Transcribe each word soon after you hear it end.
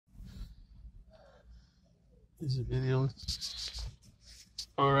Is it video?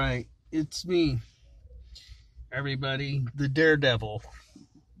 All right, it's me, everybody, the Daredevil.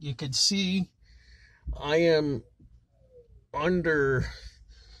 You can see I am under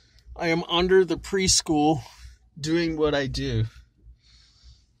the preschool doing what I do.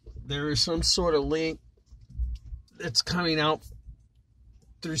 There is some sort of link that's coming out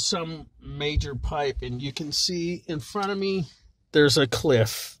through some major pipe, and you can see in front of me there's a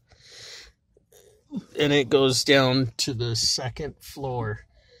cliff, and it goes down to the second floor.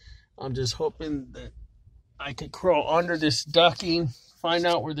 I'm just hoping that I could crawl under this ducking, find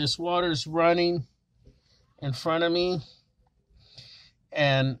out where this water's running in front of me,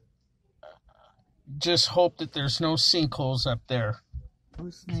 and just hope that there's no sinkholes up there.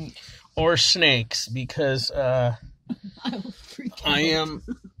 Or snakes, because I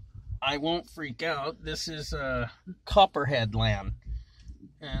won't freak out. This is Copperhead land,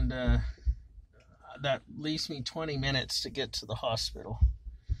 and that leaves me 20 minutes to get to the hospital.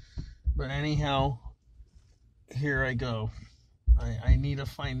 But anyhow, here I go. I need to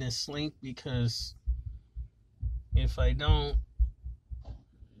find this link, because if I don't,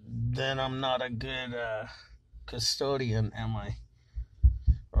 then I'm not a good custodian, am I?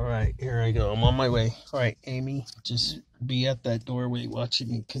 All right, here I go. I'm on my way. All right, Amy, just be at that doorway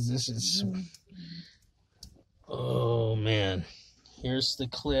watching me, because this is... Oh, man. Here's the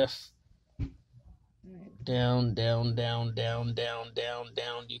cliff. Down, down, down, down, down, down,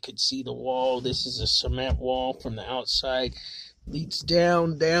 down. You could see the wall. This is a cement wall from the outside. Leads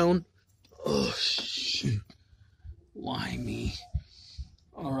down, down. Oh, shoot. Why me?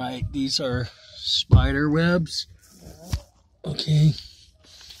 All right, these are spider webs. Okay.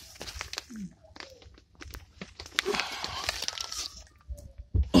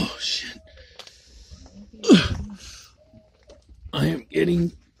 Oh, shit. I am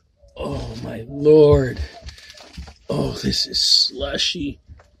getting... Oh, my Lord. Oh, this is slushy.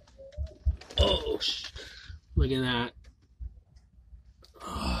 Oh, look at that.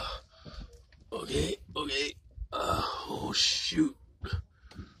 Okay. Oh, shoot.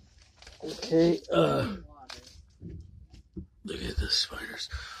 Okay, look at the spiders.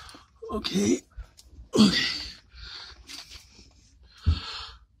 Okay.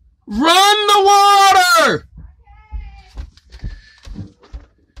 Run the water!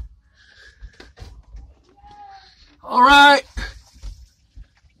 All right.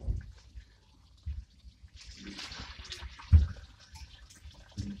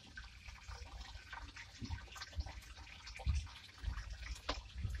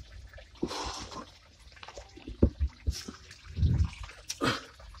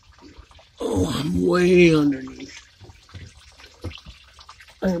 Oh, I'm way underneath.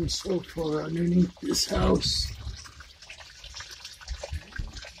 I am so far underneath this house.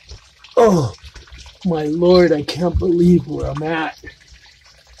 Oh, my Lord, I can't believe where I'm at.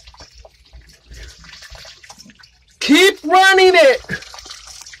 Keep running it!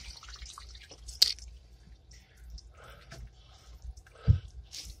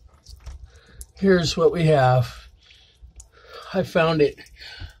 Here's what we have. I found it.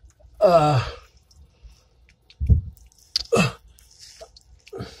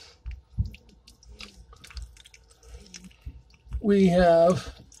 We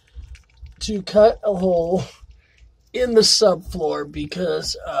have to cut a hole in the subfloor,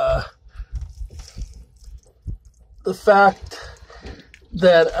 because the fact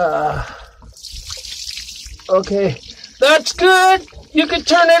that okay, that's good. You can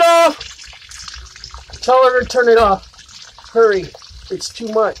turn it off. Tell her to turn it off. Hurry, it's too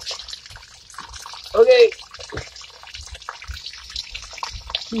much. Okay,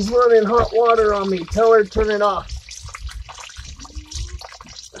 he's running hot water on me. Tell her to turn it off.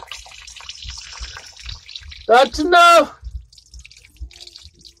 That's enough.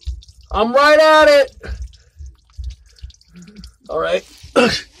 I'm right at it. All right.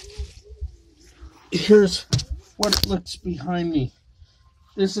 Here's what it looks behind me.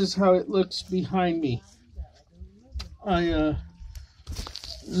 This is how it looks behind me.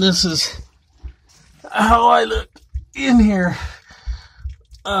 This is how I look in here.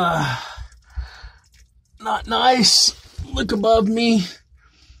 Not nice. Look above me.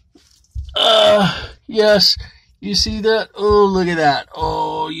 Yes, you see that? Oh, look at that.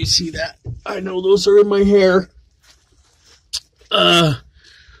 Oh, you see that? I know those are in my hair. I'm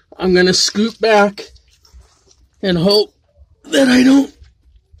gonna scoot back and hope that I don't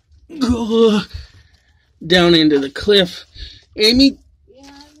go down into the cliff. Amy,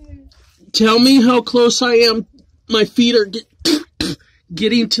 tell me how close I am. My feet are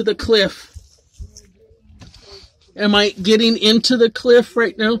getting to the cliff. Am I getting into the cliff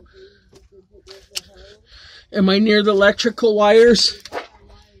right now? Am I near the electrical wires?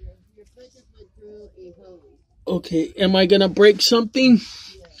 Your foot just went through a hose. Okay. Am I going to break something?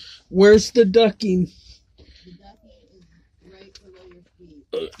 Yes. Where's the ducking? The ducking is right below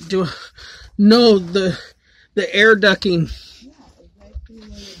your feet. No, the air ducting. Yeah, it's right below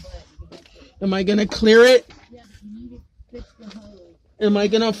your butt. Am I going to clear it? Yeah, but you need to fix the hose. Am I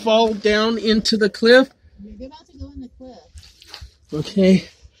going to fall down into the cliff? You're about to go in the cliff. Okay.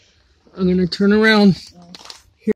 I'm going to turn around.